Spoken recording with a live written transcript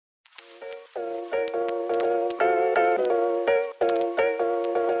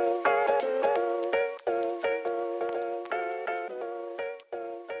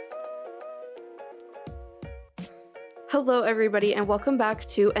Hello, everybody, and welcome back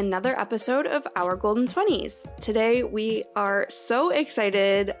to another episode of Our Golden 20s. Today, we are so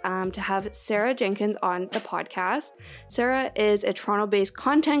excited to have Sarah Jenkins on the podcast. Sarah is a Toronto-based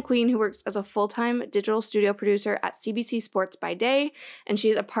content queen who works as a full-time digital studio producer at CBC Sports by day, and she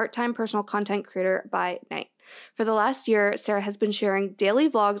is a part-time personal content creator by night. For the last year, Sarah has been sharing daily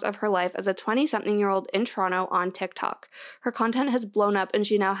vlogs of her life as a 20-something-year-old in Toronto on TikTok. Her content has blown up, and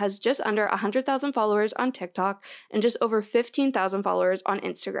she now has just under 100,000 followers on TikTok and just over 15,000 followers on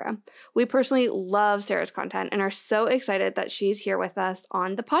Instagram. We personally love Sarah's content and are so excited that she's here with us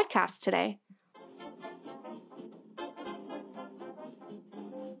on the podcast today.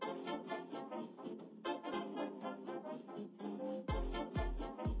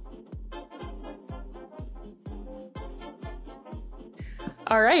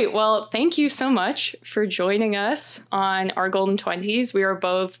 All right. Well, thank you so much for joining us on Our Golden 20s. We are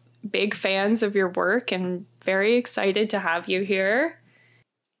both big fans of your work and very excited to have you here.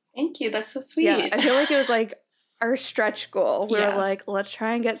 Thank you. That's so sweet. Yeah, I feel like it was like our stretch goal. We were like, let's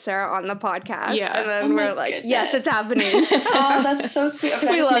try and get Sarah on the podcast. Yeah. And then we're like, goodness. yes, it's happening. Oh, that's so sweet. Okay,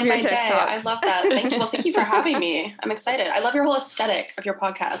 that We just love made your my day. TikToks. I love that. Thank you. Well, thank you for having me. I'm excited. I love your whole aesthetic of your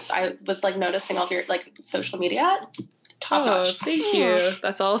podcast. I was like noticing all of your like social media. It's top notch. Thank you.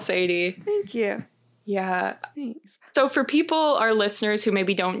 That's all Sadie. Thank you. Yeah. Thanks. So for people, our listeners who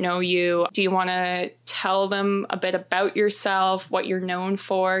maybe don't know you, do you want to tell them a bit about yourself, what you're known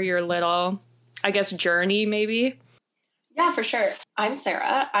for, your little, I guess, journey maybe? Yeah, for sure. I'm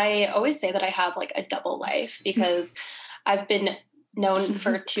Sarah. I always say that I have like a double life because I've been known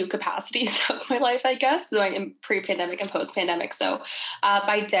for two capacities of my life, I guess, going in pre-pandemic and post-pandemic. So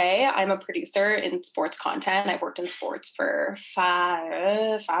by day, I'm a producer in sports content. I've worked in sports for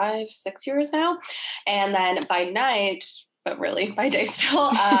 6 years now. And then by night, but really by day still,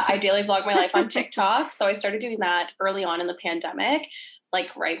 I daily vlog my life on TikTok. So I started doing that early on in the pandemic,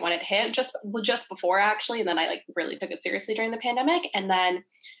 like right when it hit, just before actually. And then I like really took it seriously during the pandemic. And then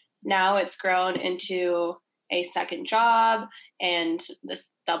now it's grown into a second job and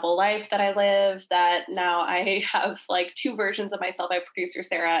this double life that I live, that now I have like two versions of myself. I have producer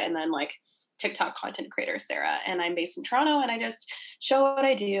Sarah and then like TikTok content creator Sarah. And I'm based in Toronto and I just show what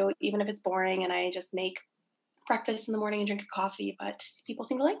I do, even if it's boring, and I just make breakfast in the morning and drink a coffee, but people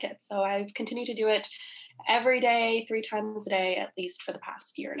seem to like it. So I've continued to do it every day, 3 times a day, at least for the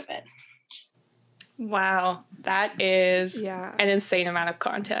past year and a bit. Wow. That is an insane amount of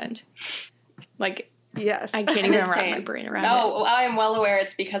content. Like, yes, I can't even wrap my brain around it. Oh, I am well aware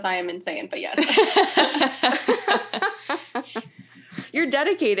it's because I am insane, but yes. You're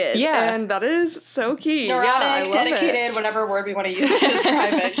dedicated. Yeah. And that is so key. Neurotic, dedicated, whatever word we want to use to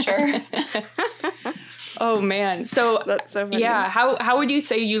describe it, sure. Oh man. So that's so funny. Yeah, how would you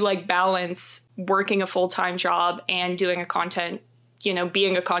say you like balance working a full-time job and doing a content,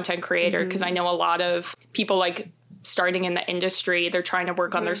 being a content creator? Because I know a lot of people like starting in the industry, they're trying to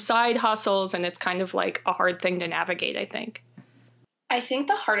work on their side hustles, and it's kind of like a hard thing to navigate, I think. I think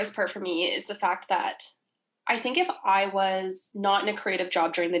the hardest part for me is the fact that I think if I was not in a creative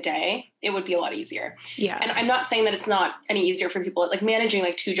job during the day, it would be a lot easier. Yeah. And I'm not saying that it's not any easier for people. Like managing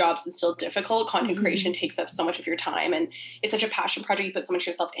like 2 jobs is still difficult. Content creation takes up so much of your time, and it's such a passion project. You put so much of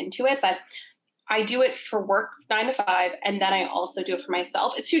yourself into it, but I do it for work 9 to 5, and then I also do it for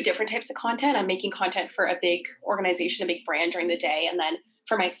myself. It's 2 different types of content. I'm making content for a big organization, a big brand during the day, and then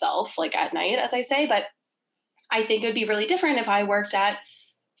for myself, like at night, as I say. But I think it would be really different if I worked at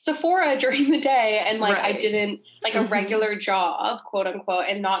Sephora during the day and like I didn't like a regular job, quote unquote,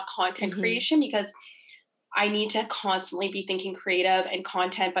 and not content creation, because I need to constantly be thinking creative and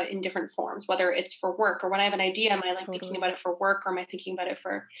content, but in different forms, whether it's for work or when I have an idea, am I like thinking about it for work, or am I thinking about it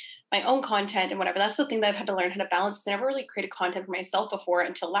for my own content and whatever. That's the thing that I've had to learn how to balance, because I never really created content for myself before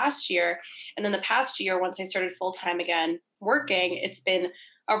until last year. And then the past year, once I started full-time again working, it's been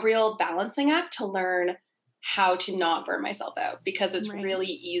a real balancing act to learn how to not burn myself out, because it's really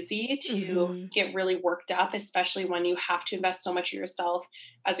easy to get really worked up, especially when you have to invest so much of yourself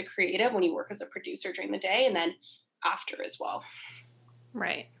as a creative when you work as a producer during the day and then after as well.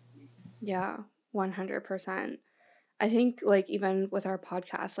 Right. Yeah, 100%. I think like even with our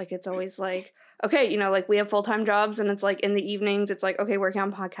podcast, like it's always like, okay, like we have full-time jobs and it's like in the evenings, it's like, okay, working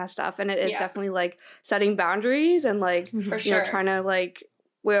on podcast stuff. And it's definitely like setting boundaries and like, trying to like,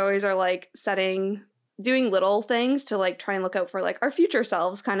 we always are like doing little things to like try and look out for like our future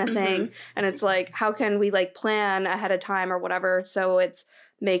selves kind of thing. And it's like, how can we like plan ahead of time or whatever, so it's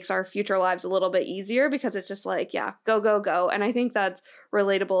makes our future lives a little bit easier, because it's just like, go. And I think that's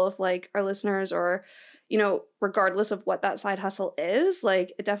relatable if like our listeners, or regardless of what that side hustle is,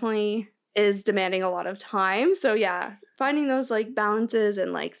 like it definitely is demanding a lot of time. So yeah, finding those like balances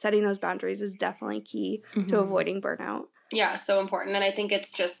and like setting those boundaries is definitely key to avoiding burnout. Yeah, so important. And I think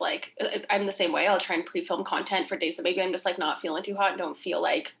it's just like, I'm the same way. I'll try and pre-film content for days that maybe I'm just like not feeling too hot and don't feel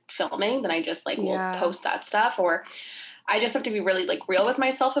like filming. Then I just like will post that stuff, or I just have to be really like real with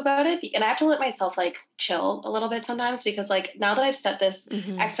myself about it. And I have to let myself like chill a little bit sometimes, because like now that I've set this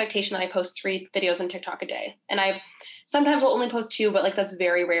expectation that I post 3 videos on TikTok a day, and I sometimes will only post 2, but like that's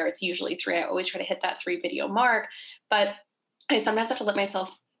very rare. It's usually 3. I always try to hit that 3 video mark, but I sometimes have to let myself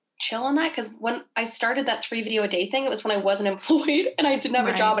chill on that, because when I started that 3 video a day thing, it was when I wasn't employed and I didn't have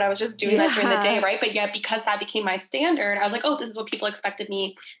a job, and I was just doing that during the day, right? But yet, because that became my standard, I was like, oh, this is what people expected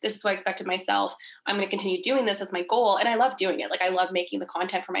me. This is what I expected myself. I'm going to continue doing this as my goal. And I love doing it. Like I love making the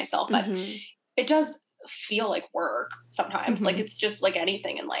content for myself, but it does feel like work sometimes. Like it's just like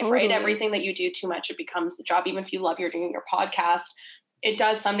anything in life, right? Everything that you do too much, it becomes a job. Even if you love you're doing your podcast, it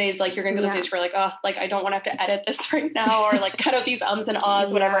does some days, like you're going to go to those days where like, oh, like I don't want to have to edit this right now, or like cut out these ums and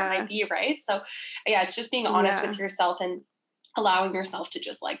ahs, whatever it might be, right? So yeah, it's just being honest with yourself and allowing yourself to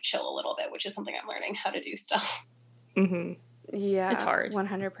just like chill a little bit, which is something I'm learning how to do still. Yeah. It's hard.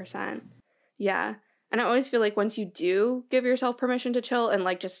 100%. Yeah. And I always feel like once you do give yourself permission to chill and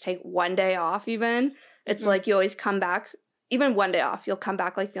like just take one day off even, it's like you always come back. Even one day off, you'll come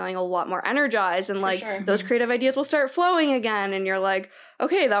back like feeling a lot more energized, and like those creative ideas will start flowing again. And you're like,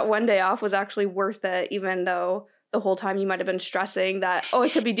 okay, that one day off was actually worth it, even though the whole time you might have been stressing that, oh, I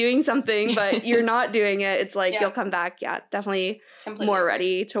could be doing something, but you're not doing it. It's like you'll come back, definitely more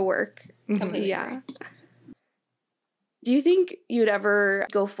ready to work. Completely. Do you think you'd ever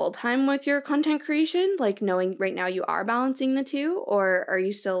go full-time with your content creation? Like knowing right now you are balancing the two, or are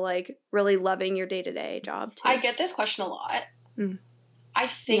you still like really loving your day-to-day job too? I get this question a lot. I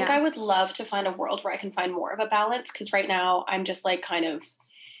think I would love to find a world where I can find more of a balance. Cause right now I'm just like kind of,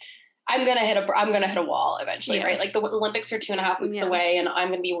 I'm going to hit a wall eventually, right? Like the Olympics are 2.5 weeks away, and I'm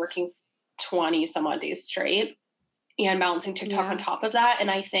going to be working 20 some odd days straight and balancing TikTok on top of that. And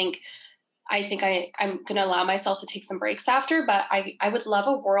I think I'm going to allow myself to take some breaks after, but I would love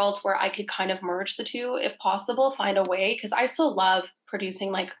a world where I could kind of merge the two if possible, find a way. Cause I still love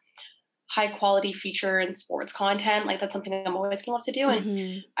producing like high quality feature and sports content. Like that's something I'm always gonna love to do.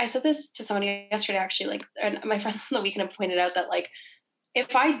 And I said this to somebody yesterday, actually, like, and my friends on the weekend have pointed out that like,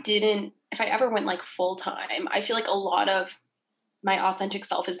 if I ever went like full time, I feel like a lot of my authentic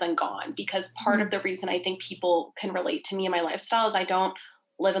self is then gone, because part of the reason I think people can relate to me and my lifestyle is I don't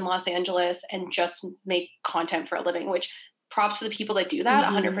live in Los Angeles and just make content for a living, which props to the people that do that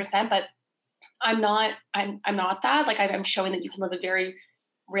 100%. But I'm not that. Like I'm showing that you can live a very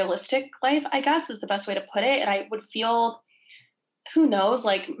realistic life, I guess is the best way to put it. And I would feel, who knows,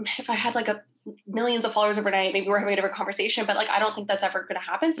 like if I had like millions of followers overnight, maybe we're having a different conversation, but like, I don't think that's ever going to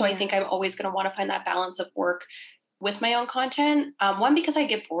happen. So I think I'm always going to want to find that balance of work with my own content. One, because I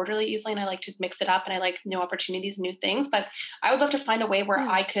get bored really easily and I like to mix it up and I like new opportunities, new things, but I would love to find a way where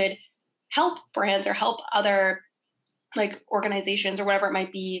I could help brands or help other like organizations or whatever it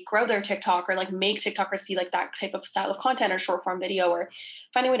might be grow their TikTok, or like make TikTokers see like that type of style of content or short form video, or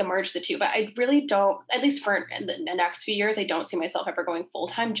find a way to merge the two. But I really don't, at least for the next few years, I don't see myself ever going full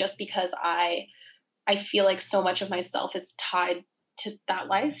time, just because I feel like so much of myself is tied to that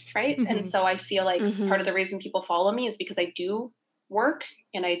life. Right. And so I feel like part of the reason people follow me is because I do work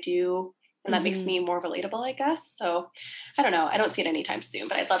and that makes me more relatable, I guess. So I don't know. I don't see it anytime soon,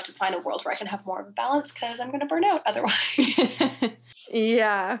 but I'd love to find a world where I can have more of a balance, because I'm going to burn out otherwise.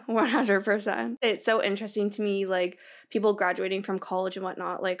 Yeah, 100%. It's so interesting to me, like people graduating from college and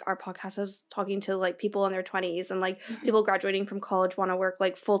whatnot. Like our podcast is talking to like people in their 20s, and like people graduating from college want to work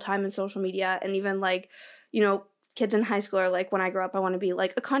like full time in social media. And even like, you know, kids in high school are like, when I grow up, I want to be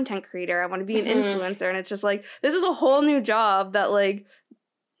like a content creator. I want to be an influencer. And it's just like, this is a whole new job that like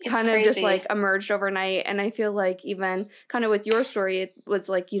kind of just like emerged overnight. And I feel like even kind of with your story, it was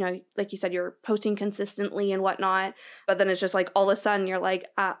like, you know, like you said, you're posting consistently and whatnot, but then it's just like all of a sudden you're like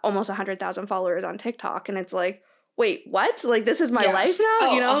at almost 100,000 followers on TikTok, and it's like, wait, what? Like this is my life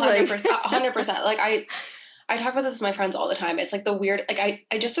now, you know? 100%, 100%. Like I talk about this with my friends all the time. It's like the weird, like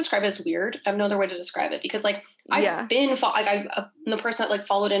I just describe it as weird. I have no other way to describe it, because like I've been, I'm the person that like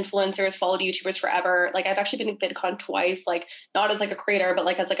followed influencers, followed YouTubers forever. Like I've actually been to VidCon twice, like not as like a creator, but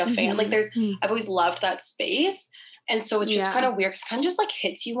like as like a fan. Like I've always loved that space. And so it's just kind of weird. It's kind of just like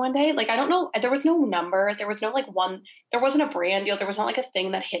hits you one day. Like, I don't know. There was no number. There was no like there wasn't a brand deal. There was not like a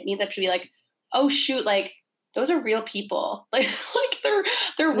thing that hit me that should be like, oh shoot, like those are real people. Like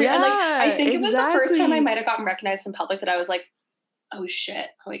they're real. And like, I think it was the first time I might've gotten recognized in public that I was like, oh shit.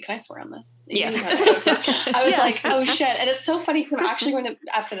 Oh, wait, can I swear on this? Yes. I was like, oh shit. And it's so funny because I'm actually going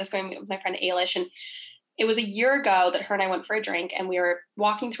with my friend Ailish, and it was a year ago that her and I went for a drink, and we were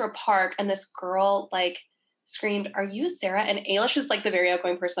walking through a park, and this girl like screamed, "Are you Sarah?" And Ailish is like the very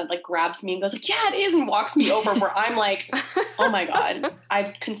outgoing person that like grabs me and goes like, "Yeah, it is," and walks me over, where I'm like, oh my God,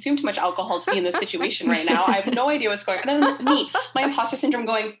 I've consumed too much alcohol to be in this situation right now. I have no idea what's going on. And then me, my imposter syndrome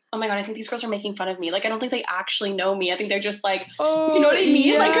going, oh my God, I think these girls are making fun of me. Like, I don't think they actually know me. I think they're just like, you know what I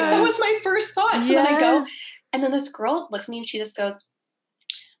mean? Like, that was my first thought. So then I go, and then this girl looks at me and she just goes,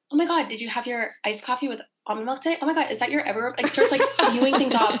 oh my God, did you have your iced coffee with almond milk today? Oh my God, is that your ever, like, starts like spewing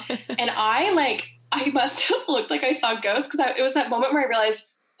things off. And I must have looked like I saw ghosts, because it was that moment where I realized,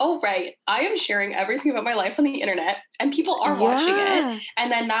 oh, right, I am sharing everything about my life on the internet and people are watching it.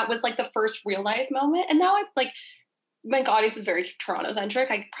 And then that was like the first real life moment. And now my audience is very Toronto centric.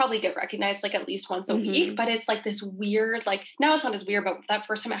 I probably get recognized like at least once a week, but it's like this weird, like now it's not as weird, but that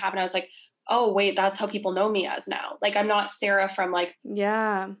first time it happened, I was like, oh wait, that's how people know me as now. Like, I'm not Sarah from like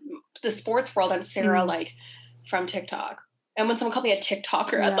the sports world. I'm Sarah like from TikTok. And when someone called me a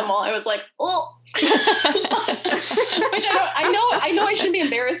TikToker at the mall, I was like, oh, which I know I shouldn't be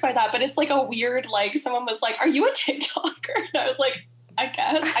embarrassed by that, but it's like a weird, like someone was like, are you a TikToker? And I was like, I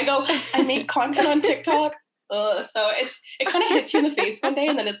guess. I go, I make content on TikTok. So it kind of hits you in the face one day,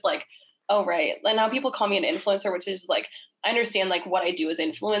 and then it's like, oh, right. And now people call me an influencer, which is like, I understand like what I do is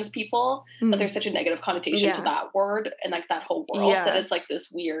influence people, but there's such a negative connotation to that word and like that whole world that it's like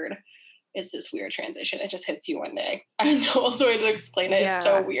this weird transition. It just hits you one day. I don't know also way to explain it. It's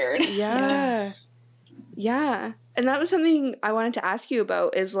so weird. Yeah. And that was something I wanted to ask you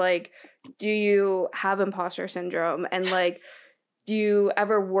about, is like, do you have imposter syndrome? And like, do you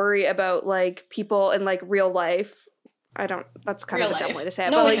ever worry about like people in like real life? That's kind of a dumb way to say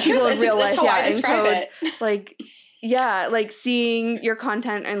it, but like people in real life, in codes, like, like seeing your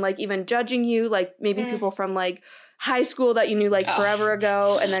content and like even judging you, like maybe people from like high school that you knew like forever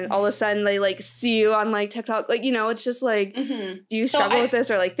ago, and then all of a sudden they like see you on like TikTok, like, you know, it's just like, do you struggle with this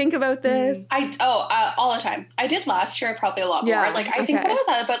or like think about this? All the time. I did last year probably a lot more. Like I think when I was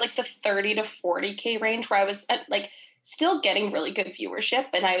at about like the 30 to 40K range, where I was at like still getting really good viewership,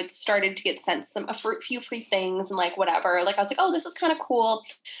 and I had started to get sent a few free things and like whatever. Like I was like, oh, this is kind of cool.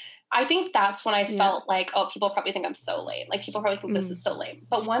 I think that's when I felt like, oh, people probably think I'm so lame. Like people probably think this is so lame.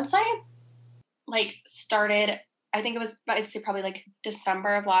 But once I like started, I think it was, I'd say probably like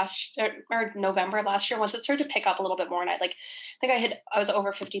December of last year or November of last year, once it started to pick up a little bit more, and I was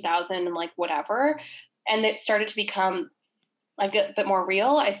over 50,000 and like whatever. And it started to become like a bit more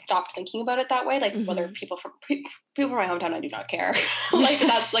real. I stopped thinking about it that way. Like whether people from my hometown, I do not care.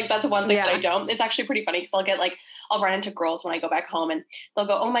 that's one thing that I don't. It's actually pretty funny because I'll run into girls when I go back home, and they'll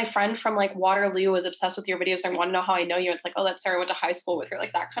go, oh, my friend from like Waterloo is obsessed with your videos. I want to know how I know you. It's like, oh, that's Sarah, I went to high school with her,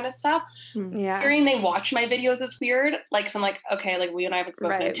 like that kind of stuff. Hearing they watch my videos is weird. Like, so I'm like, okay, like we and I haven't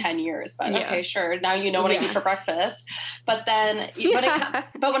spoken in 10 years, but okay, sure. Now you know what I eat for breakfast. But then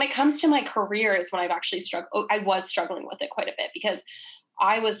when it comes to my career is when I've actually struggled. I was struggling with it quite a bit, because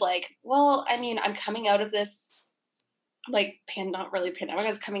I was like, well, I mean, I'm coming out of this like not really pandemic. I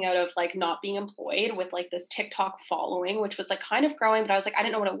was coming out of like not being employed with like this TikTok following, which was like kind of growing, but I was like, I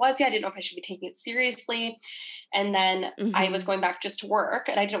didn't know what it was yet. I didn't know if I should be taking it seriously. And then I was going back just to work,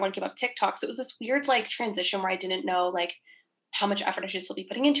 and I didn't want to give up TikTok. So it was this weird like transition where I didn't know like how much effort I should still be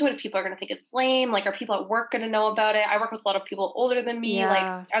putting into it. If people are going to think it's lame, like, are people at work going to know about it? I work with a lot of people older than me.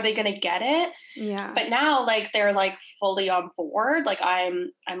 Like, are they going to get it? But now like they're like fully on board. Like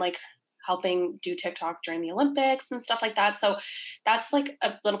I'm like helping do TikTok during the Olympics and stuff like that. So that's like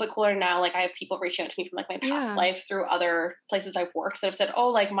a little bit cooler now. Like I have people reaching out to me from like my past life through other places I've worked that have said, oh,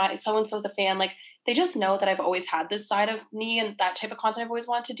 like my so-and-so's a fan. Like they just know that I've always had this side of me and that type of content I've always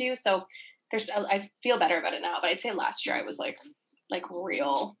wanted to do. So I feel better about it now, but I'd say last year I was like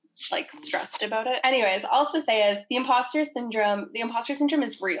real, like stressed about it. Anyways, all to say is the imposter syndrome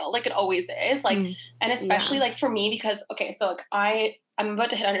is real. Like it always is. Like, and especially like for me, because, okay, so like I'm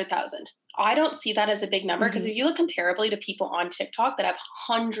about to hit 100,000. I don't see that as a big number, because if you look comparably to people on TikTok that have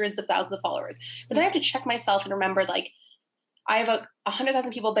hundreds of thousands of followers, but then I have to check myself and remember, like, I have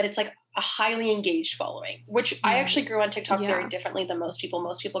 100,000 people, but it's like a highly engaged following, which I actually grew on TikTok very differently than most people.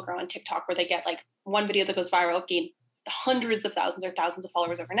 Most people grow on TikTok where they get like one video that goes viral, gain hundreds of thousands or thousands of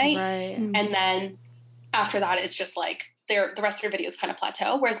followers overnight. And then after that, it's just like the rest of their videos kind of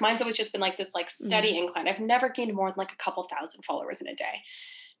plateau. Whereas mine's always just been like this like steady incline. I've never gained more than like a couple thousand followers in a day.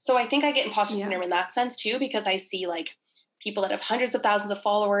 So I think I get imposter syndrome in that sense too, because I see like people that have hundreds of thousands of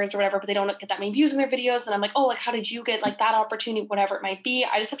followers or whatever, but they don't get that many views in their videos. And I'm like, oh, like, how did you get like that opportunity, whatever it might be?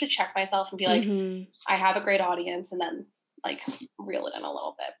 I just have to check myself and be like, I have a great audience. And then like reel it in a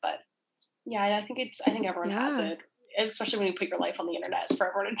little bit. But yeah, I think everyone has it, especially when you put your life on the internet for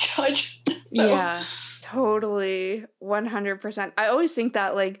everyone to judge. So. Yeah. Totally. 100%. I always think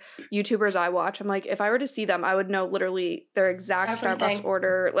that like YouTubers I watch, I'm like, if I were to see them, I would know literally their exact Starbucks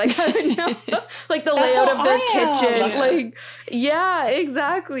order. Like I would know like the layout of their kitchen. Like, yeah,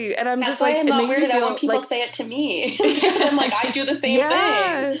 exactly. And I'm That's just why like, I'm it not makes me weirded out feel when people like, say it to me. Because I'm like, I do the same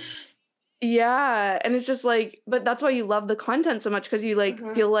thing. Yeah. And it's just like, but that's why you love the content so much, because you like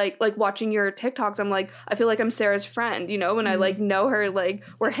feel like watching your TikToks, I'm like, I feel like I'm Sarah's friend, you know, when I like know her, like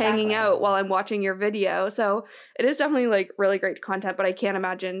we're hanging out while I'm watching your video. So it is definitely like really great content, but I can't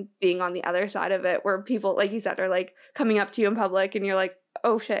imagine being on the other side of it where people, like you said, are like coming up to you in public and you're like,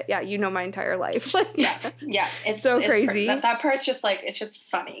 oh shit, yeah, you know my entire life. Like, yeah, it's so crazy. That part's just like, it's just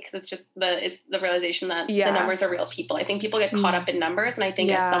funny because it's just the realization that the numbers are real people. I think people get caught up in numbers, and I think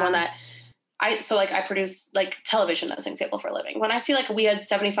as someone that I produce like television as an example for a living. When I see like we had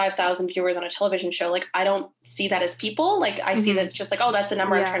 75,000 viewers on a television show, like I don't see that as people. Like I see that it's just like, oh, that's the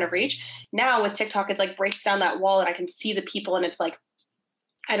number I'm trying to reach. Now with TikTok, it's like breaks down that wall and I can see the people, and it's like,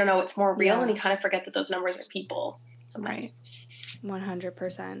 I don't know, it's more real, and you kind of forget that those numbers are people sometimes.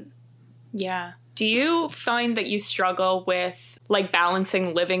 100%. Yeah. Do you find that you struggle with like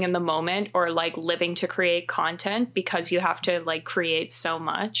balancing living in the moment or like living to create content because you have to like create so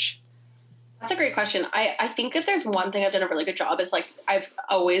much? That's a great question. I think if there's one thing I've done a really good job is like I've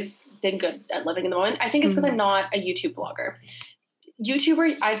always been good at living in the moment. I think it's because I'm not a YouTube blogger.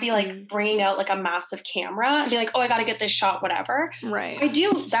 YouTuber, I'd be like bringing out like a massive camera and be like, oh, I got to get this shot, whatever. Right. I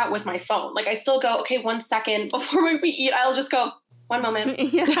do that with my phone. Like I still go, okay, 1 second before we eat, I'll just go, 1 moment.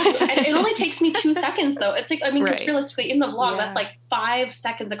 And it only takes me 2 seconds though. It's like, I mean, just realistically in the vlog, that's like 5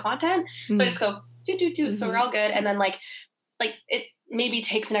 seconds of content. So I just go, do. So we're all good. And then like it maybe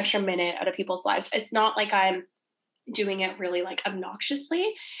takes an extra minute out of people's lives. It's not like I'm doing it really like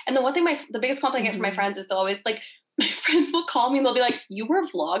obnoxiously. And the one thing the biggest compliment I get from my friends is they'll always like, my friends will call me and they'll be like, you were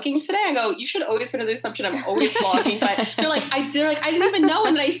vlogging today? I go, you should always put in the assumption I'm always vlogging. But they're like, I didn't even know.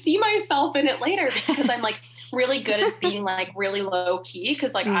 And then I see myself in it later because I'm like really good at being like really low key.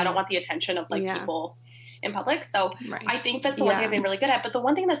 Cause like, I don't want the attention of like people in public. So I think that's the one thing I've been really good at. But the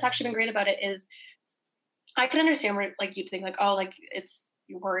one thing that's actually been great about it is I can understand where like you'd think like, oh, like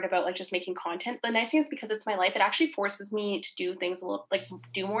you're worried about like just making content. The nice thing is because it's my life, it actually forces me to do things a little, like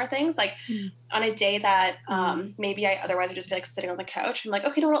do more things. Like on a day that maybe I otherwise would just be like sitting on the couch. I'm like,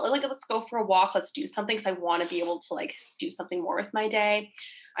 okay, no, like let's go for a walk. Let's do something. Because I want to be able to like do something more with my day.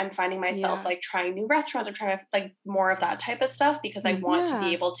 I'm finding myself like trying new restaurants. I'm trying to like more of that type of stuff because I want to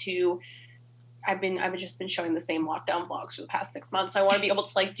be able to. I've just been showing the same lockdown vlogs for the past 6 months. So I want to be able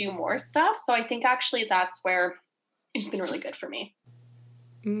to like do more stuff. So I think actually that's where it's been really good for me.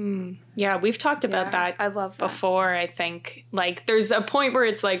 Yeah, we've talked about that I love that. before, I think. Like there's a point where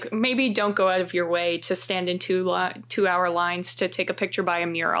it's like maybe don't go out of your way to stand in 2-hour lines to take a picture by a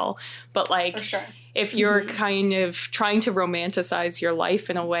mural. But like if you're kind of trying to romanticize your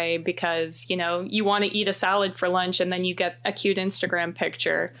life in a way because, you know, you want to eat a salad for lunch and then you get a cute Instagram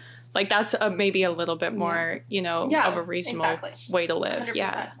picture. Like that's maybe a little bit more, you know, of a reasonable way to live. 100%.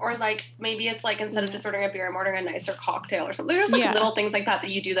 Yeah. Or like maybe it's like instead of just ordering a beer, I'm ordering a nicer cocktail or something. There's like little things like that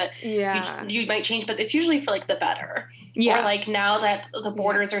you do that you might change, but it's usually for like the better. Or like now that the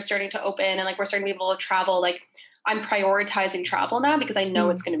borders are starting to open and like we're starting to be able to travel, like I'm prioritizing travel now because I know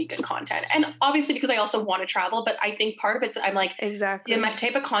it's going to be good content. And obviously because I also want to travel, but I think part of it's, I'm like, the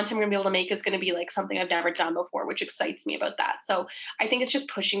type of content I'm going to be able to make is going to be like something I've never done before, which excites me about that. So I think it's just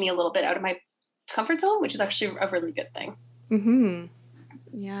pushing me a little bit out of my comfort zone, which is actually a really good thing.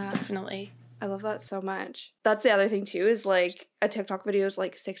 Yeah, definitely. I love that so much. That's the other thing too, is like a TikTok video is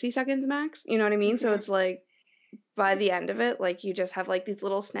like 60 seconds max. You know what I mean? So it's like by the end of it, like you just have like these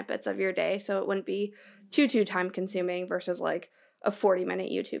little snippets of your day. So it wouldn't be too time consuming versus like a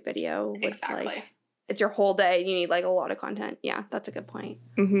 40-minute YouTube video. Like, it's your whole day and you need like a lot of content. Yeah, that's a good point.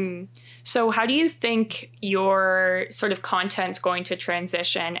 So how do you think your sort of content's going to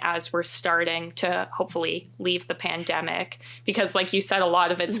transition as we're starting to hopefully leave the pandemic? Because like you said, a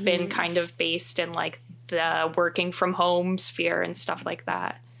lot of it's been kind of based in like the working from home sphere and stuff like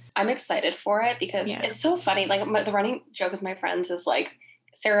that. I'm excited for it because it's so funny. Like the running joke with my friends is like,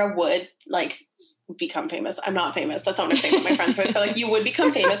 Sarah would like become famous. I'm not famous. That's not what I'm saying. But my friends always go like, you would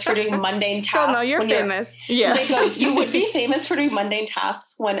become famous for doing mundane tasks. Oh no, you're famous. They go, you would be famous for doing mundane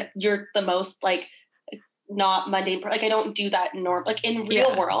tasks when you're the most like not mundane. Like I don't do that like in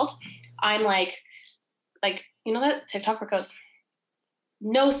real world. I'm like, you know that TikTok where it goes,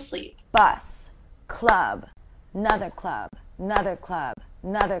 no sleep. Bus, club, another club, another club,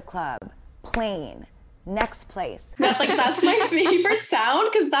 another club, plane, Next place. That's my favorite sound,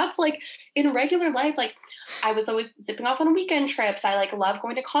 because that's like in regular life, like I was always zipping off on weekend trips. I like love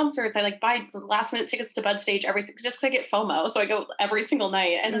going to concerts. I like buy last minute tickets to Bud Stage just because I get FOMO. So I go every single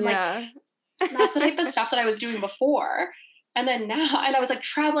night. And then that's the type of stuff that I was doing before. And then now, and I was like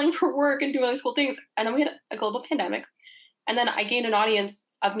traveling for work and doing all these cool things. And then we had a global pandemic. And then I gained an audience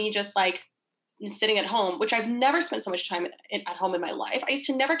of me just like sitting at home, which I've never spent so much time at home in my life. I used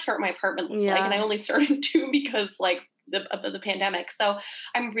to never care what my apartment looked like. And I only started to because like the pandemic. So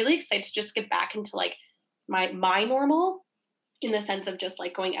I'm really excited to just get back into like my normal, in the sense of just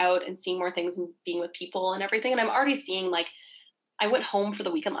like going out and seeing more things and being with people and everything. And I'm already seeing like, I went home for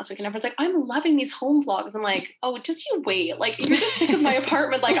the weekend last week and everyone's like, I'm loving these home vlogs. I'm like, oh, just you wait. Like, you're just sick of my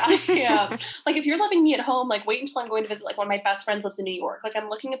apartment. Like I am. Like, if you're loving me at home, like wait until I'm going to visit, like one of my best friends lives in New York. Like I'm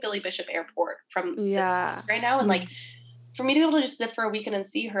looking at Billy Bishop Airport from this right now. And like, for me to be able to just sit for a weekend and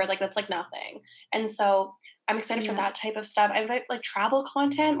see her, like that's like nothing. And so I'm excited for that type of stuff. I like travel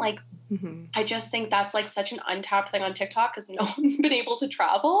content. Like, I just think that's like such an untapped thing on TikTok because no one's been able to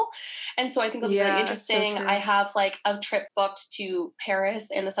travel. And so I think it'll be really interesting. So I have like a trip booked to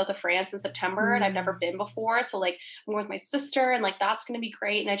Paris and the south of France in September, and I've never been before. So like I'm with my sister, and like that's going to be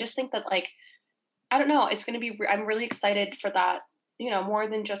great. And I just think that like, I don't know, it's going to be, I'm really excited for that, you know, more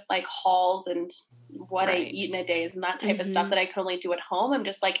than just like hauls and what I eat in a day and that type of stuff that I can only do at home. I'm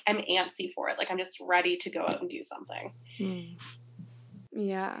just like, I'm antsy for it. Like I'm just ready to go out and do something.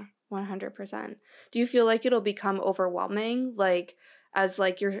 Yeah, 100%. Do you feel like it'll become overwhelming? Like as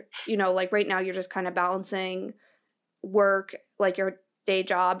like you're, you know, like right now you're just kind of balancing work, like your day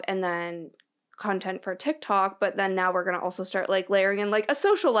job and then content for TikTok, but then now we're going to also start like layering in like a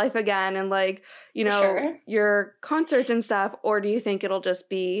social life again and like, you know, your concerts and stuff? Or do you think it'll just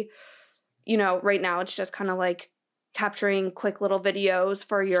be, you know, right now it's just kind of like capturing quick little videos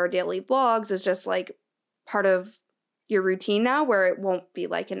for your daily vlogs is just like part of your routine now, where it won't be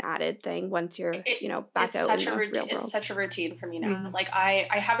like an added thing once you're, you know, back out in the real world? It's such a routine for me now. Like I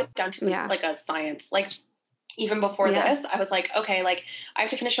have it down to like a science. Like even before this, I was like, okay, like I have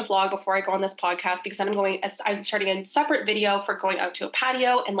to finish a vlog before I go on this podcast, because then I'm starting a separate video for going out to a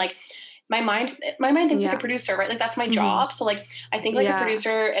patio. And like my mind thinks like a producer, right? Like that's my job. So like I think like a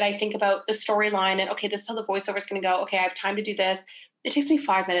producer, and I think about the storyline and okay, this is how the voiceover is going to go. Okay, I have time to do this. It takes me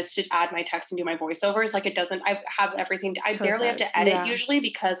 5 minutes to add my text and do my voiceovers. Like it doesn't, I have everything. I barely have to edit usually,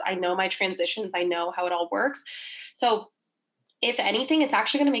 because I know my transitions. I know how it all works. So if anything, it's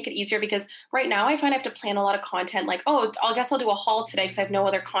actually going to make it easier, because right now I find I have to plan a lot of content. Like, oh, I guess I'll do a haul today because I have no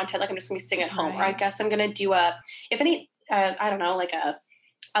other content. Like I'm just going to be sitting at home. Or I guess I'm going to do I don't know, like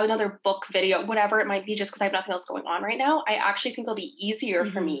another book video, whatever it might be, just because I have nothing else going on right now. I actually think it'll be easier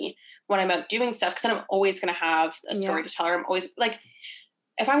for me when I'm out doing stuff, because then I'm always going to have a story to tell. Or I'm always like,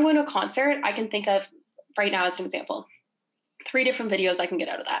 if I'm going to a concert, I can think of right now as an example, 3 different videos I can get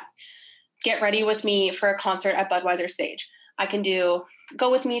out of that. Get ready with me for a concert at Budweiser Stage. I can do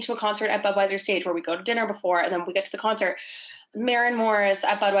go with me to a concert at Budweiser Stage where we go to dinner before and then we get to the concert. Maren Morris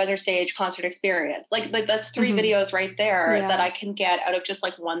at Budweiser Stage concert experience. Like that's 3 videos right there that I can get out of just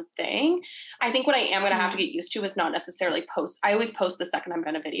like one thing. I think what I am going to have to get used to is not necessarily post. I always post the second I'm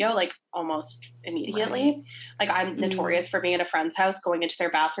done a video, like almost immediately. Like I'm notorious for being at a friend's house, going into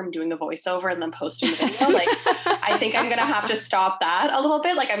their bathroom, doing the voiceover and then posting the video. Like I think I'm going to have to stop that a little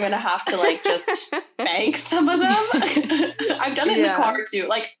bit. Like I'm going to have to like just bank some of them. I've done it in the car too.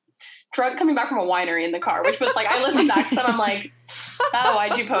 Like drunk coming back from a winery in the car, which was like, I listened back to them. I'm like, oh,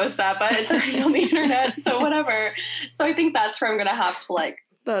 why'd you post that? But it's already on the internet. So whatever. So I think that's where I'm going to have to like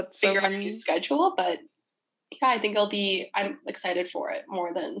figure out a new schedule. But yeah, I think I'm excited for it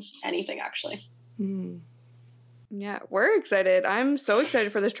more than anything actually. Yeah, we're excited. I'm so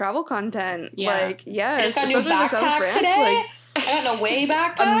excited for this travel content. Yeah. Like, yeah. I just got a new backpack today. I got an away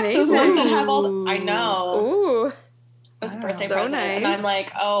backpack. Amazing. Those ones that have all I know. Ooh. It was a birthday present. Nice. And I'm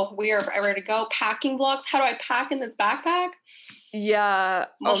like, oh, we are ready to go. Packing vlogs. How do I pack in this backpack? Yeah.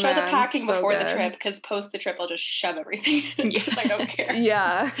 I'll show the packing before the trip, because post the trip, I'll just shove everything in because I don't care.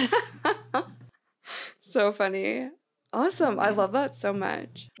 Yeah. So funny. Awesome. I love that so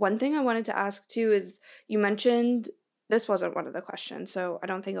much. One thing I wanted to ask too is you mentioned, this wasn't one of the questions, so I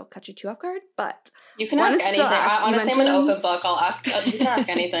don't think I'll catch you too off guard, but you can ask anything. Honestly, I'm an open book. I'll ask, you can ask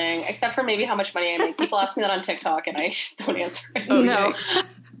anything, except for maybe how much money I make. People ask me that on TikTok and I don't answer it. No.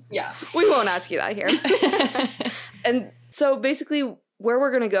 Yeah. We won't ask you that here. And so basically where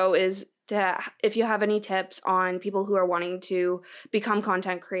we're going to go is if you have any tips on people who are wanting to become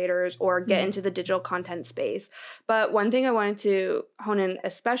content creators or get into the digital content space. But one thing I wanted to hone in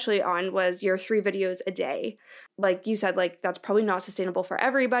especially on was your 3 videos a day. Like you said, like that's probably not sustainable for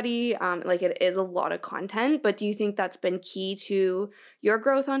everybody. Like it is a lot of content, but do you think that's been key to your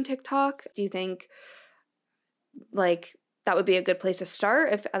growth on TikTok? Do you think like that would be a good place to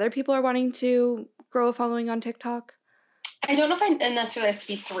start if other people are wanting to grow a following on TikTok? I don't know if I necessarily has to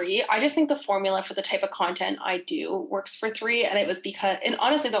be 3. I just think the formula for the type of content I do works for 3. And it was because, and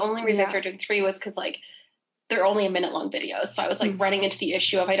honestly, the only reason I started doing 3 was because like they're only a minute-long videos. So I was like running into the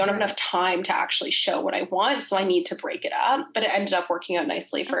issue of I don't have enough time to actually show what I want. So I need to break it up. But it ended up working out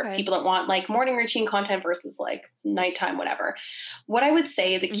nicely for people that want like morning routine content versus like nighttime, whatever. What I would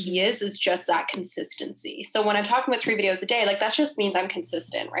say the key is just that consistency. So when I'm talking about 3 videos a day, like that just means I'm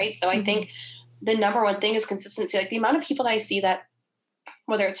consistent, right? So I think the number one thing is consistency. Like the amount of people that I see that,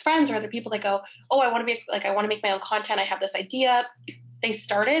 whether it's friends or other people that go, oh, I want to make my own content. I have this idea. They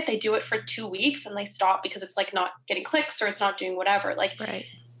start it, they do it for 2 weeks and they stop because it's like not getting clicks or it's not doing whatever. Like,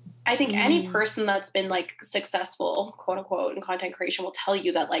 I think any person that's been like successful, quote unquote, in content creation will tell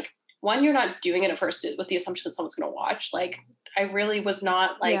you that like, one, you're not doing it at first with the assumption that someone's going to watch. Like I really was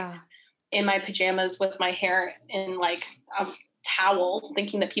not like in my pajamas with my hair in like a towel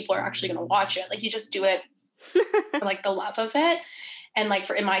thinking that people are actually going to watch it. Like you just do it for like the love of it. And like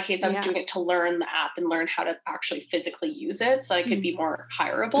in my case, I was doing it to learn the app and learn how to actually physically use it so I could be more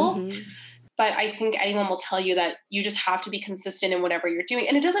hireable. But I think anyone will tell you that you just have to be consistent in whatever you're doing.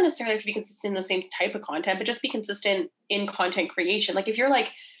 And it doesn't necessarily have to be consistent in the same type of content, but just be consistent in content creation. Like if you're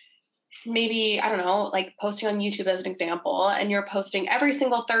like, maybe, I don't know, like posting on YouTube as an example, and you're posting every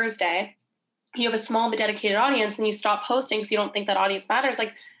single Thursday, you have a small but dedicated audience and you stop posting so you don't think that audience matters.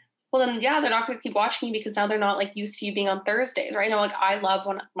 Like, well then, they're not going to keep watching you because now they're not like used to you being on Thursdays, right? Now, like I love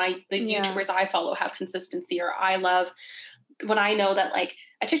when the YouTubers I follow have consistency, or I love when I know that like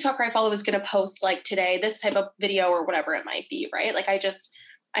a TikToker I follow is going to post like today, this type of video or whatever it might be, right? Like I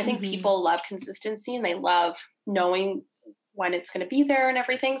think people love consistency and they love knowing when it's going to be there and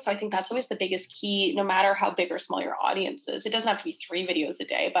everything. So I think that's always the biggest key, no matter how big or small your audience is. It doesn't have to be 3 videos a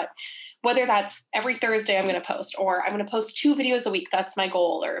day, but whether that's every Thursday I'm going to post, or I'm going to post 2 videos a week, that's my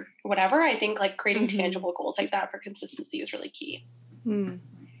goal, or whatever. I think like creating tangible goals like that for consistency is really key.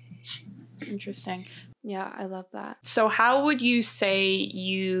 Interesting. Yeah, I love that. So how would you say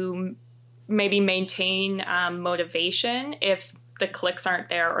you maybe maintain motivation if the clicks aren't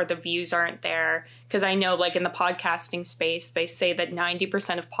there or the views aren't there? Because I know like in the podcasting space, they say that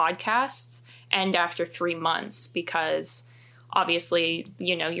 90% of podcasts end after 3 months because obviously,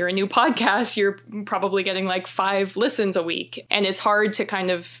 you know, you're a new podcast, you're probably getting like 5 listens a week. And it's hard to kind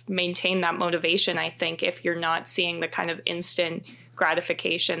of maintain that motivation, I think, if you're not seeing the kind of instant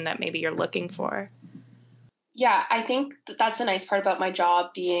gratification that maybe you're looking for. Yeah, I think that's the nice part about my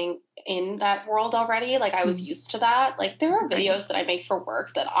job being in that world already. Like I was used to that. Like there are videos that I make for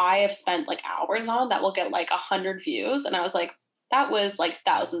work that I have spent like hours on that will get like 100 views. And I was like, that was like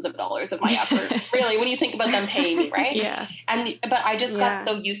thousands of dollars of my effort, really, when you think about them paying me, right? But I just got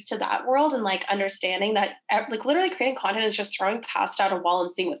so used to that world and like understanding that like literally creating content is just throwing pasta at a wall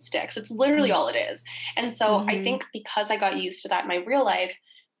and seeing what sticks. It's literally all it is. And so I think because I got used to that in my real life,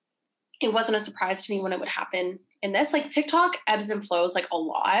 it wasn't a surprise to me when it would happen in this. Like TikTok ebbs and flows like a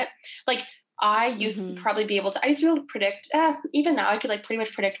lot. Like I used to probably be able to predict, even now I could like pretty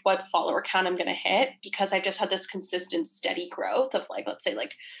much predict what follower count I'm going to hit because I just had this consistent steady growth of like, let's say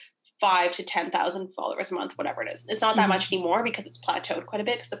like 5 to 10,000 followers a month, whatever it is. It's not that much anymore because it's plateaued quite a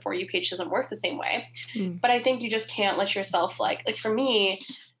bit because the For You page doesn't work the same way. But I think you just can't let yourself like for me,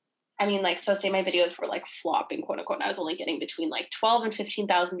 I mean, like, so say my videos were like flopping, quote unquote, and I was only getting between like 12 and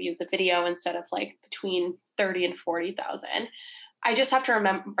 15,000 views a video instead of like between 30 and 40,000. I just have to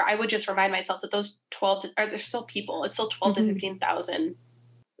remember, I would just remind myself that those 12 they're still people. It's still 12 to 15,000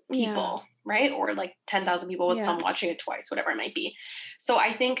 people, right? Or like 10,000 people with some watching it twice, whatever it might be. So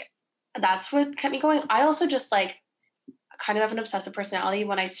I think that's what kept me going. I also just like kind of have an obsessive personality.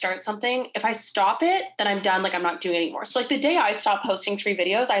 When I start something, if I stop it, then I'm done. Like I'm not doing it anymore. So like the day I stop posting 3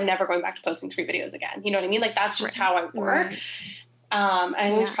 videos, I'm never going back to posting 3 videos again. You know what I mean? Like that's just how I work. I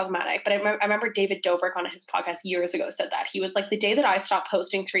know it's problematic, but I remember David Dobrik on his podcast years ago said that. He was like, the day that I stop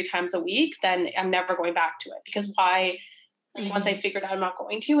posting 3 times a week, then I'm never going back to it because why? Once I figured out I'm not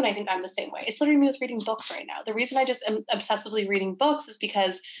going to, and I think I'm the same way. It's literally me with reading books right now. The reason I just am obsessively reading books is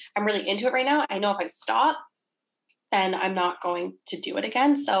because I'm really into it right now. I know if I stop, then I'm not going to do it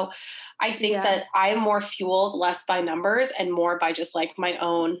again. So I think that I'm more fueled less by numbers and more by just like my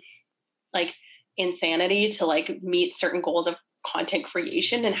own like insanity to like meet certain goals of content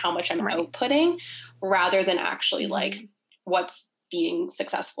creation and how much I'm outputting rather than actually like what's being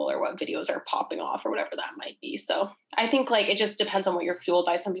successful or what videos are popping off or whatever that might be. So I think like it just depends on what you're fueled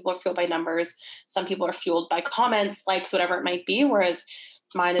by. Some people are fueled by numbers. Some people are fueled by comments, likes, whatever it might be. Whereas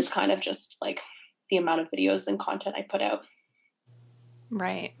mine is kind of just like the amount of videos and content I put out.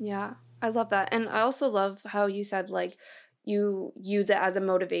 Right. Yeah, I love that. And I also love how you said like you use it as a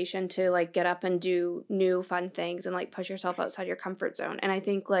motivation to like get up and do new fun things and like push yourself outside your comfort zone. And I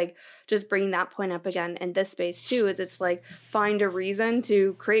think like just bringing that point up again in this space too is it's like find a reason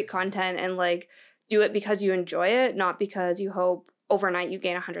to create content and like do it because you enjoy it, not because you hope overnight you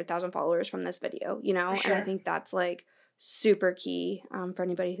gain 100,000 followers from this video, you know? Sure. And I think that's like super key for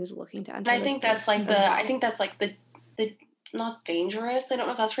anybody who's looking to enter. And I think that's like I think that's like the not dangerous, I don't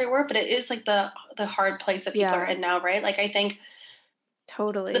know if that's the right word, but it is like the hard place that people are in now, right? Like I think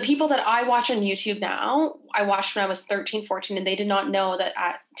totally the people that I watch on YouTube now, I watched when I was 13, 14, and they did not know that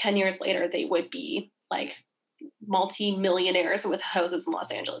at 10 years later they would be like multi-millionaires with houses in Los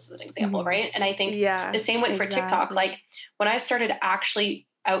Angeles as an example, right? And I think the same went for TikTok. Like when I started actually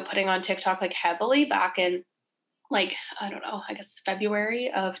outputting on TikTok like heavily back in like, I don't know, I guess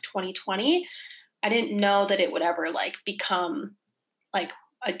February of 2020, I didn't know that it would ever like become like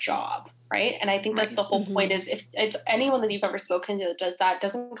a job, right? And I think that's the whole point is if it's anyone that you've ever spoken to that does that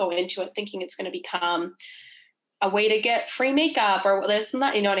doesn't go into it thinking it's going to become a way to get free makeup or this and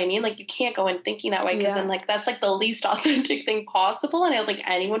that, you know what I mean? Like you can't go in thinking that way because then like that's like the least authentic thing possible. And I don't think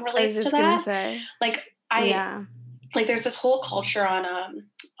anyone relates to that. Like like there's this whole culture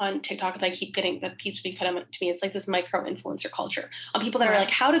on TikTok that that keeps being fed to me. It's like this micro influencer culture on people that are like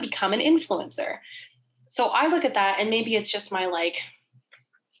how to become an influencer. So I look at that and maybe it's just my like,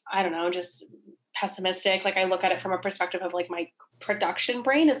 I don't know, just pessimistic. Like I look at it from a perspective of like my production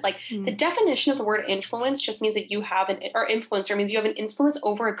brain is like the definition of the word influence just means that you have or influencer means you have an influence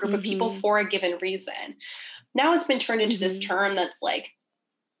over a group of people for a given reason. Now it's been turned into this term that's like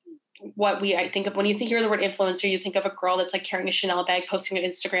what I think of when you hear the word influencer, you think of a girl that's like carrying a Chanel bag, posting on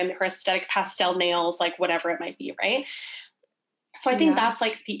Instagram, her aesthetic pastel nails, like whatever it might be, right? So I think that's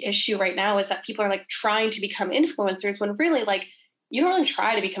like the issue right now is that people are like trying to become influencers when really like you don't really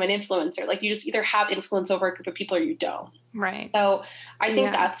try to become an influencer. Like you just either have influence over a group of people or you don't. Right. So I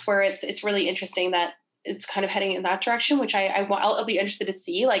think that's where it's really interesting that it's kind of heading in that direction, which I'll be interested to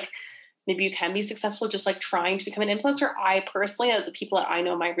see. Like maybe you can be successful just like trying to become an influencer. I personally, the people that I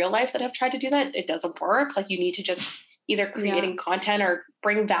know in my real life that have tried to do that, it doesn't work. Like you need to just either creating content or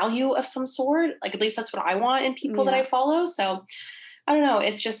bring value of some sort. Like at least that's what I want in people that I follow. So I don't know.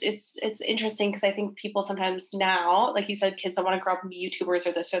 It's just, it's interesting because I think people sometimes now, like you said, kids that want to grow up and be YouTubers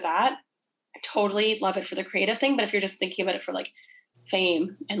or this or that, I totally love it for the creative thing. But if you're just thinking about it for like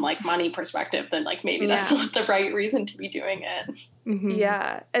fame and like money perspective, then like maybe that's not the right reason to be doing it.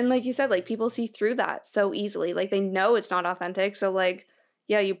 Yeah. And like you said, like people see through that so easily. Like they know it's not authentic. So like,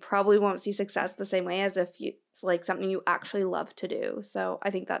 yeah, you probably won't see success the same way as if it's like something you actually love to do. So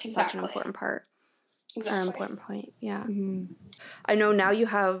I think that's such an important part. An important point. Yeah. I know now you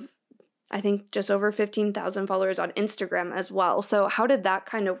have, I think, just over 15,000 followers on Instagram as well. So how did that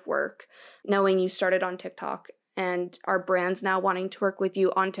kind of work, knowing you started on TikTok? And are brands now wanting to work with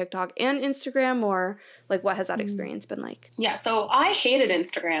you on TikTok and Instagram, or like what has that experience been like? Yeah, so I hated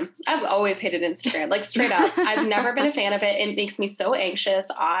Instagram. I've always hated Instagram, like straight up. I've never been a fan of it. It makes me so anxious.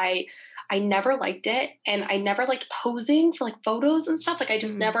 I never liked it, and I never liked posing for like photos and stuff. Like I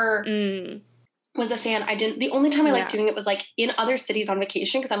just never was a fan. The only time I liked doing it was like in other cities on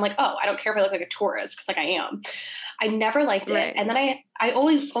vacation because I'm like, oh, I don't care if I look like a tourist because like I am. I never liked it. And then I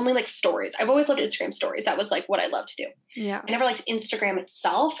always only like stories. I've always loved Instagram stories. That was like what I love to do. Yeah. I never liked Instagram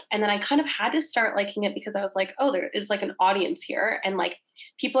itself. And then I kind of had to start liking it because I was like, oh, there is like an audience here. And like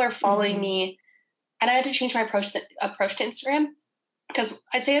people are following me. And I had to change my approach to Instagram. Because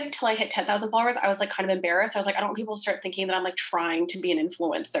I'd say until I hit 10,000 followers, I was like kind of embarrassed. I was like, I don't want people to start thinking that I'm like trying to be an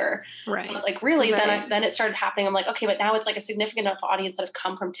influencer. Right. But like really, then it started happening. I'm like, okay, but now it's like a significant enough audience that have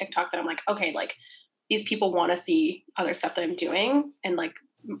come from TikTok that I'm like, okay, like these people want to see other stuff that I'm doing and like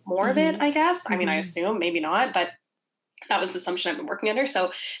more of it, I guess. I mean, I assume, maybe not, but that was the assumption I've been working under.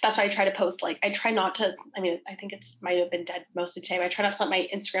 So that's why I try to post, like, I try not to, I mean, I think might have been dead most of the time. I try not to let my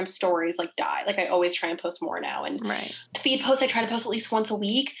Instagram stories like die. Like I always try and post more now. And feed posts, I try to post at least once a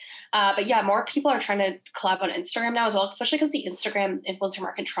week. But yeah, more people are trying to collab on Instagram now as well, especially because the Instagram influencer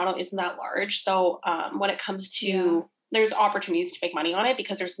market in Toronto isn't that large. So when it comes to there's opportunities to make money on it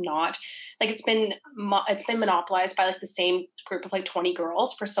because there's not like it's been monopolized by like the same group of like 20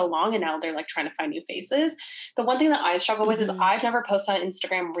 girls for so long, and now they're like trying to find new faces. The one thing that I struggle with is I've never posted on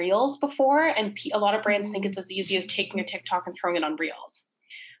Instagram Reels before, and a lot of brands think it's as easy as taking a TikTok and throwing it on Reels,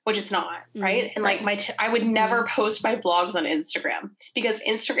 which it's not, right? And like I would never post my vlogs on Instagram because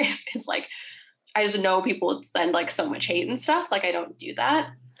Instagram is like, I just know people would send like so much hate and stuff. So like I don't do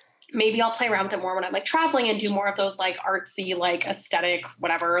that. Maybe I'll play around with it more when I'm like traveling and do more of those like artsy, like aesthetic,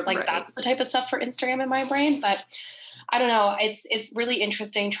 whatever. Like that's the type of stuff for Instagram in my brain. But I don't know. It's really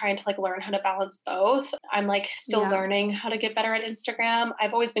interesting trying to like learn how to balance both. I'm like still learning how to get better at Instagram.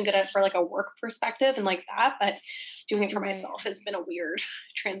 I've always been good at it for like a work perspective and like that, but doing it for myself has been a weird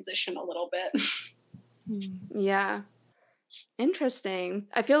transition a little bit. Yeah. Interesting.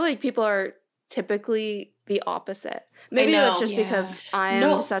 I feel like people are typically the opposite. Maybe that's just because I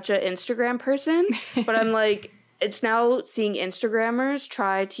am such an Instagram person, but I'm like, it's now seeing Instagrammers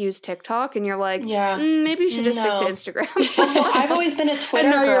try to use TikTok, and you're like, maybe you should just stick to Instagram. So I've always been a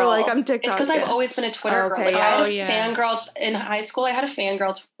Twitter girl. You're like, I'm TikTok. It's because I've always been a Twitter girl. Like, I had a fangirl in high school. I had a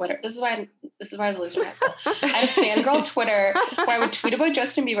fangirl Twitter. This is why I was losing high school. I had a fangirl Twitter where I would tweet about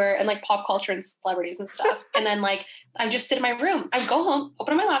Justin Bieber and like pop culture and celebrities and stuff. And then like I would just sit in my room. I'd go home,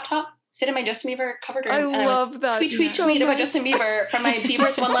 open up my laptop, sit in my Justin Bieber covered room. I love that. Tweet about Justin Bieber from my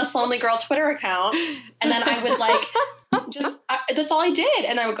Bieber's One Less Lonely Girl Twitter account. And then I would like that's all I did.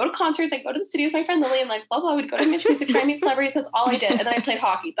 And I would go to concerts. I'd go to the city with my friend Lily and like blah, blah. I would go to Mitch Music, try and meet celebrities. That's all I did. And then I played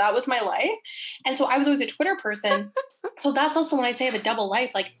hockey. That was my life. And so I was always a Twitter person. So that's also when I say I have a double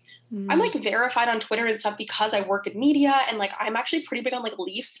life. Like I'm like verified on Twitter and stuff because I work in media. And like, I'm actually pretty big on like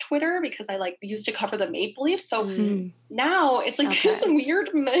Leafs Twitter because I like used to cover the Maple Leafs. So now it's like this weird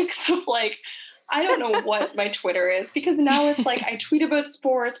mix of like, I don't know what my Twitter is because now it's like I tweet about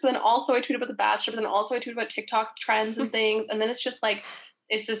sports, but then also I tweet about The Bachelor, but then also I tweet about TikTok trends and things. And then it's just like,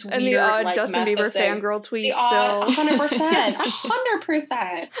 it's this and weird the odd like, Justin Bieber fangirl tweet still. 100%.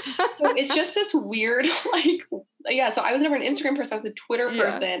 100%. So it's just this weird like, so I was never an Instagram person. I was a Twitter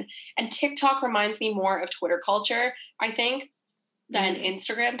person. And TikTok reminds me more of Twitter culture, I think, than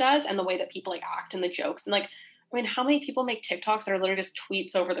Instagram does, and the way that people like act and the jokes. And like, I mean, how many people make TikToks that are literally just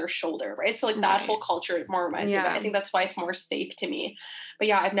tweets over their shoulder, right? So like that whole culture more reminds me of it. I think that's why it's more safe to me. But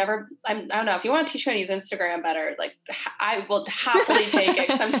yeah, I don't know. If you want to teach me how to use Instagram better, like I will happily take it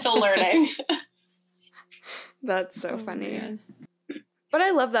because I'm still learning. That's so funny. Man. But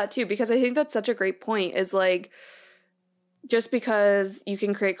I love that too, because I think that's such a great point is like, just because you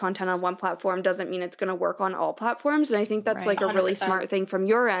can create content on one platform doesn't mean it's going to work on all platforms. And I think that's like a 100%. Really smart thing from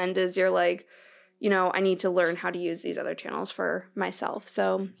your end is you're like, you know, I need to learn how to use these other channels for myself.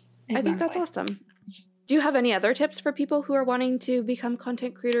 So I think that's awesome. Do you have any other tips for people who are wanting to become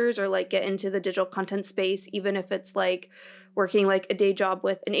content creators or like get into the digital content space, even if it's like working like a day job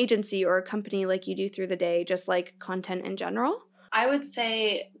with an agency or a company like you do through the day, just like content in general? I would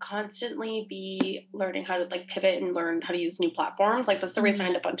say constantly be learning how to like pivot and learn how to use new platforms. Like that's the reason I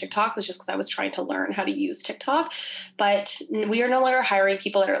ended up on TikTok was just because I was trying to learn how to use TikTok. But we are no longer hiring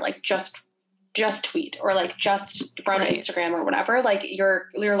people that are like just tweet or like just run Instagram or whatever. Like you're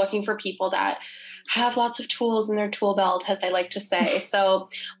looking for people that have lots of tools in their tool belt, as they like to say. So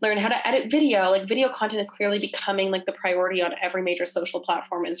learn how to edit video. Like video content is clearly becoming like the priority on every major social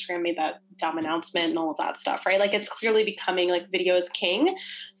platform. Instagram made that dumb announcement and all of that stuff, right? Like it's clearly becoming like video is king.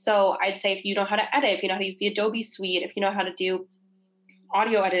 So I'd say if you know how to edit, if you know how to use the Adobe suite, if you know how to do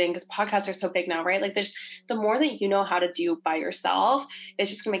audio editing, because podcasts are so big now, right? Like there's the more that you know how to do by yourself, it's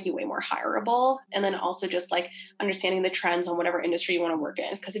just gonna make you way more hireable. And then also just like understanding the trends on whatever industry you want to work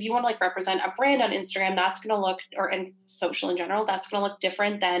in. Because if you want to like represent a brand on Instagram, that's gonna look, or in social in general, that's gonna look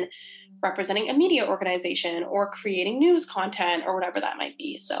different than representing a media organization or creating news content or whatever that might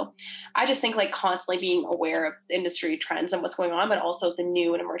be. So I just think like constantly being aware of industry trends and what's going on, but also the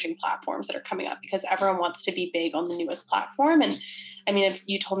new and emerging platforms that are coming up because everyone wants to be big on the newest platform. And I mean, if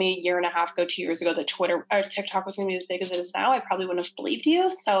you told me a year and a half ago, 2 years ago, that Twitter or TikTok was going to be as big as it is now, I probably wouldn't have believed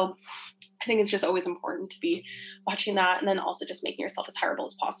you. So I think it's just always important to be watching that and then also just making yourself as hireable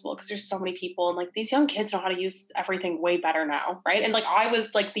as possible because there's so many people and like these young kids know how to use everything way better now, right? And like I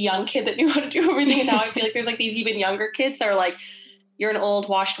was like the young kid that knew how to do everything and now I feel like there's like these even younger kids that are like, you're an old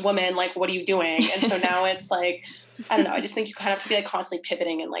washed woman, like what are you doing? And so now it's like, I don't know, I just think you kind of have to be like constantly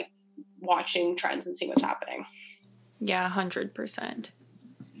pivoting and like watching trends and seeing what's happening. Yeah, 100%.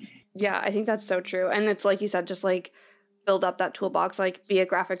 Yeah, I think that's so true. And it's like you said, just like build up that toolbox, like be a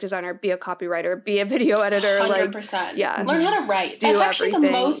graphic designer, be a copywriter, be a video editor. 100%. Like, yeah. Learn how to write. That's actually the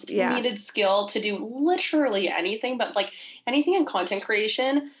most needed skill to do literally anything, but like anything in content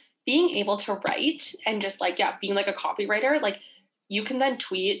creation, being able to write and just like, yeah, being like a copywriter, like you can then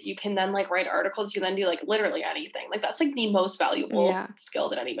tweet, you can then like write articles, you can then do like literally anything. Like that's like the most valuable skill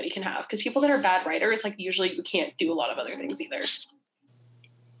that anybody can have. Because people that are bad writers, like usually you can't do a lot of other things either.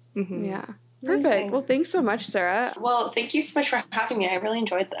 Mm-hmm. Yeah. Perfect. Amazing. Well, thanks so much, Sarah. Well, thank you so much for having me. I really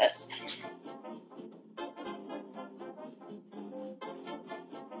enjoyed this.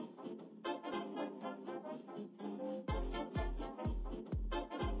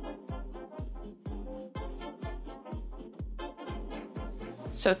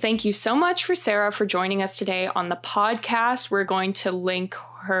 So thank you so much for Sarah for joining us today on the podcast. We're going to link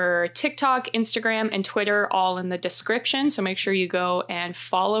her TikTok, Instagram, and Twitter all in the description. So make sure you go and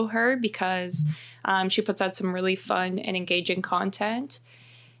follow her because she puts out some really fun and engaging content.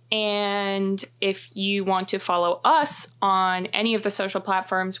 And if you want to follow us on any of the social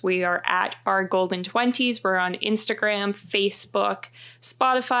platforms, we are at Our Golden 20s. We're on Instagram, Facebook,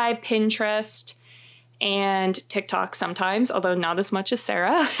 Spotify, Pinterest, and TikTok sometimes, although not as much as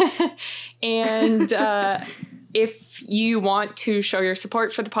Sarah. And if you want to show your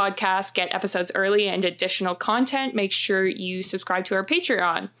support for the podcast, get episodes early and additional content, make sure you subscribe to our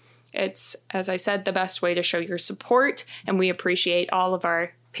Patreon. It's, as I said, the best way to show your support, and we appreciate all of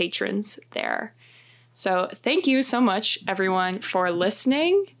our patrons there. So thank you so much, everyone, for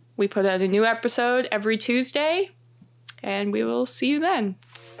listening. We put out a new episode every Tuesday, and we will see you then.